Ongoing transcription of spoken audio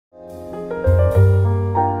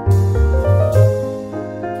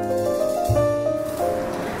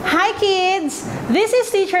This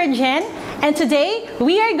is Teacher Jen, and today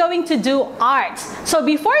we are going to do arts. So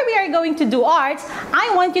before we are going to do arts,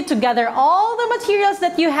 I want you to gather all the materials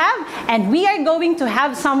that you have, and we are going to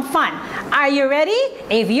have some fun. Are you ready?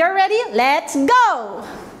 If you're ready, let's go!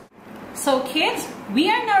 So kids,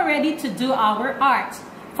 we are now ready to do our art.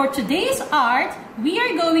 For today's art, we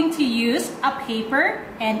are going to use a paper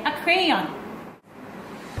and a crayon.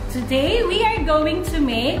 Today, we are going to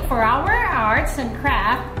make for our arts and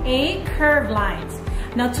craft a curved lines.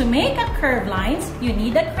 Now to make a curved lines, you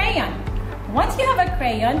need a crayon. Once you have a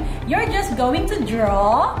crayon, you're just going to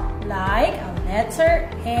draw like a letter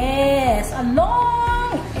S, a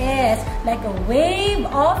long S, like a wave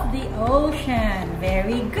of the ocean.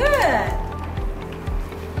 Very good.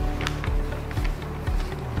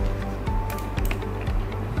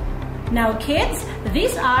 Now kids,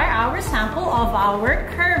 these are our sample of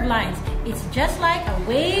our curved lines. It's just like a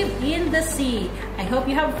wave in the sea. I hope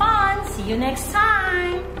you have fun. See you next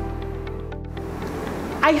time.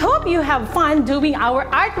 I hope you have fun doing our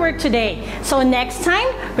artwork today. So next time,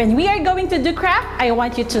 when we are going to do craft, I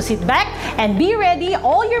want you to sit back and be ready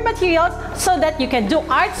all your materials so that you can do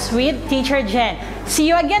arts with Teacher Jen. See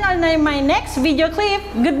you again on my next video clip.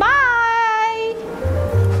 Goodbye!